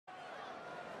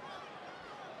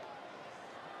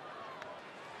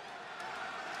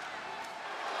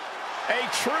A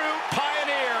true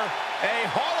pioneer, a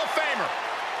Hall of Famer.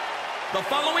 The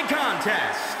following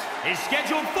contest is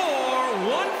scheduled for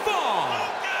one fall.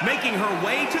 Making her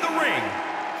way to the ring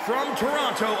from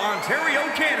Toronto, Ontario,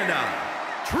 Canada,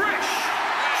 Trish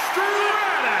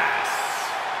stratus.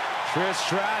 Trish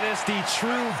Stratus, the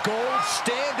true gold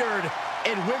standard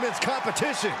in women's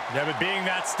competition. Yeah, but being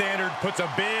that standard puts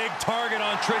a big target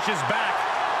on Trish's back.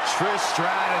 Trish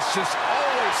Stratus just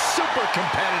always super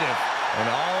competitive. And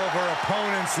all of her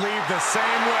opponents leave the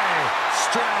same way,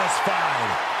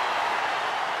 stratified.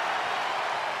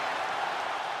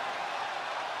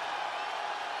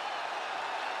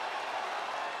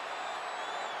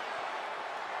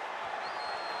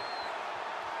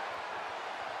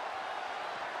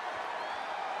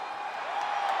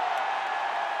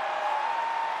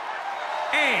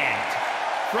 And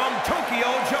from Tokyo,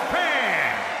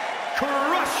 Japan,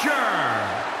 Crusher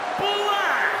Black.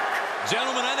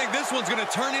 Gentlemen, I think this one's going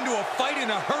to turn into a fight in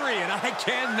a hurry, and I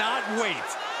cannot wait.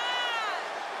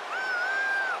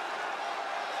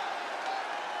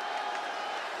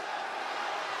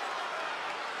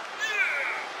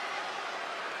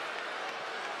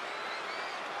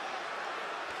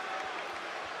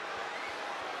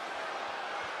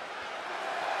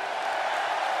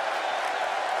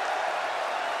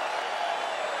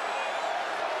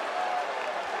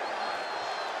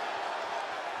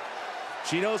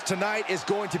 She knows tonight is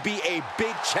going to be a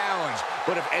big challenge,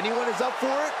 but if anyone is up for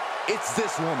it, it's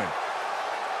this woman.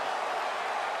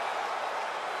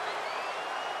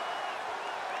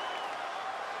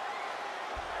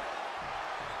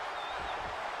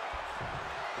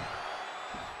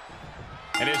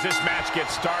 And as this match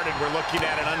gets started, we're looking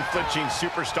at an unflinching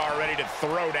superstar ready to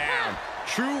throw down.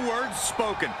 True words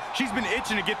spoken. She's been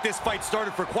itching to get this fight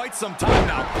started for quite some time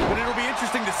now, but it'll be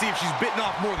interesting to see if she's bitten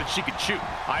off more than she can chew.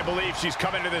 I believe she's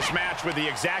come into this match with the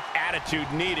exact attitude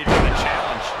needed for the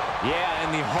challenge. Yeah, and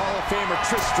the Hall of Famer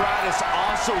Trish Stratus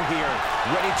also here,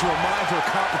 ready to remind her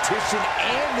competition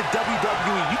and the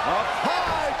WWE. Up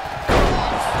high,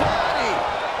 crossbody.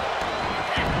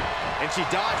 And she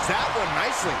dodged that one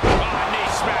nicely. Oh, knee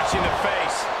smash in the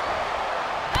face.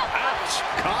 Ouch,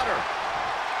 caught her.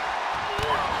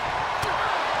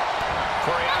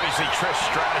 Corey, obviously Trish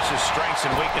Stratus' strengths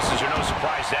and weaknesses are no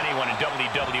surprise to anyone in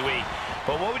WWE.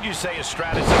 But what would you say is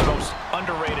Stratus' most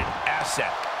underrated asset?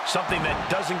 Something that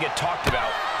doesn't get talked about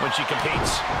when she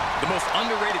competes? The most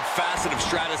underrated facet of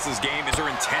Stratus' game is her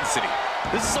intensity.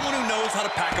 This is someone who knows how to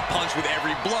pack a punch with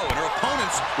every blow, and her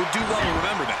opponents would do well to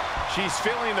remember that. She's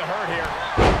feeling the hurt here.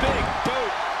 Big boot.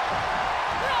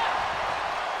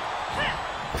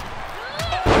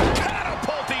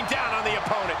 Catapulting down on the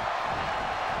opponent.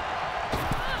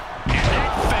 And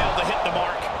that failed to hit the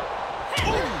mark.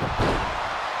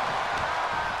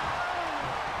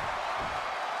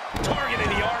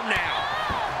 Targeting the arm now.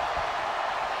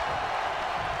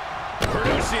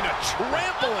 Producing a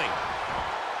trampling.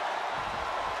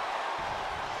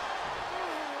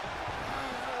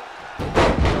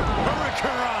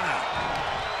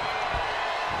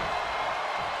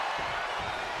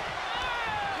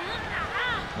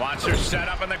 Wants her set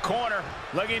up in the corner.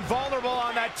 Looking vulnerable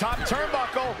on that top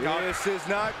turnbuckle. This is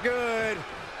not good.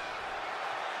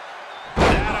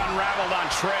 That unraveled on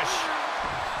Trish.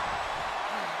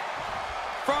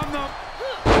 From the...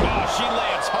 Oh, she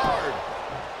lands hard.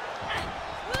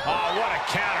 Oh, what a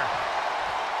counter.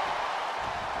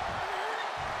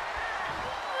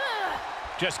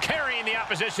 Just carrying the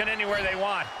opposition anywhere they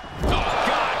want. Oh,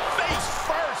 God, face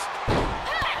first.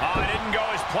 Oh, it didn't go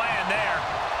as planned there.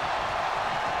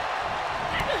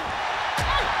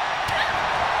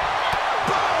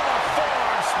 Boom, a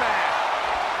forearm smash.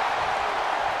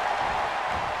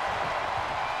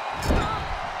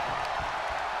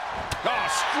 Oh,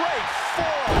 straight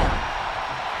forearm.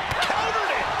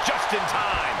 Countered it just in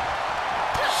time.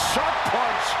 Sharp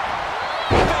punch.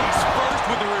 Face first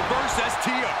with a reverse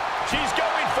STO. She's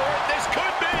going for it. This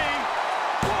could be.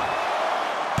 1,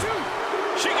 2.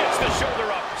 She gets the shoulder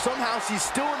up. Somehow she's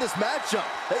still in this matchup.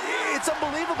 It's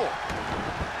unbelievable.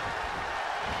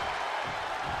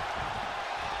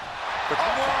 The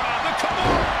Kimura, the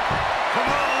Kimura.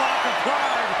 Kimura lock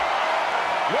applied.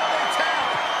 Will they tap?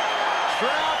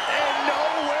 Trapped and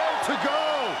nowhere to go.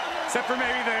 Except for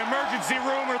maybe the emergency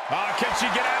room. Oh, can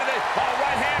she get out of it? Oh,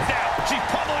 right hand down. She's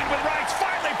pummeling with rights.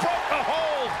 Finally broke the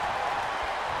hold.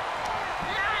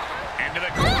 Into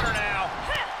the corner now.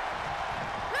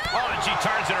 Oh, and she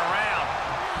turns it around.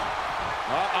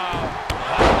 Uh-oh.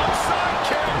 Side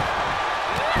kick.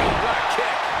 Oh, what a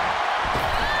kick.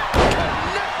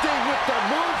 Connecting with the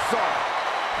moonsault.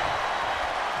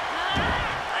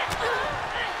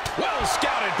 Well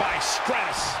scouted by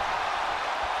Stratus.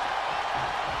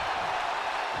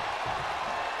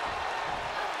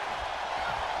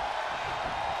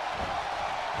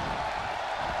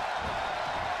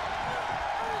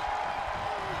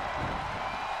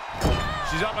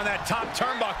 She's up on that top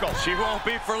turnbuckle. She won't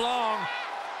be for long.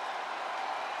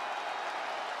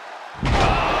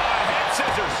 Head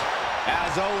scissors.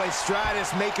 As always,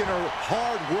 Stratus making her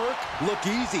hard work look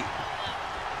easy.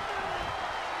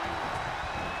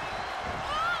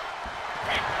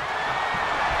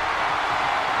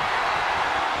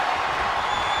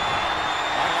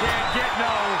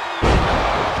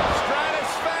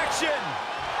 Stratisfaction.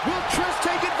 Will Trish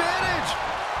take advantage?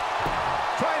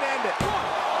 Try and end it. 1,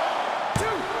 2,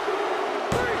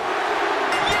 3.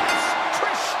 Yes!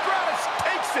 Trish Stratus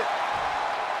takes it.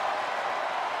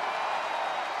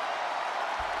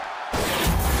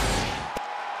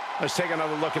 Let's take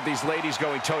another look at these ladies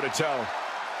going toe-to-toe.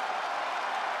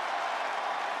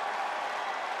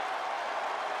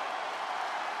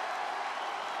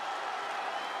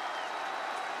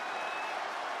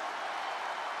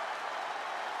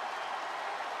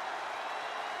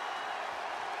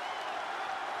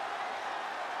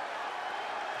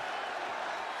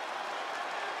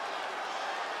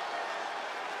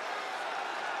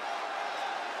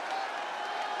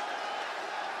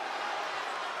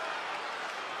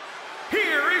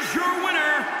 Here is your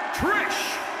winner,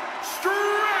 Trish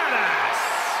Stratus.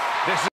 This is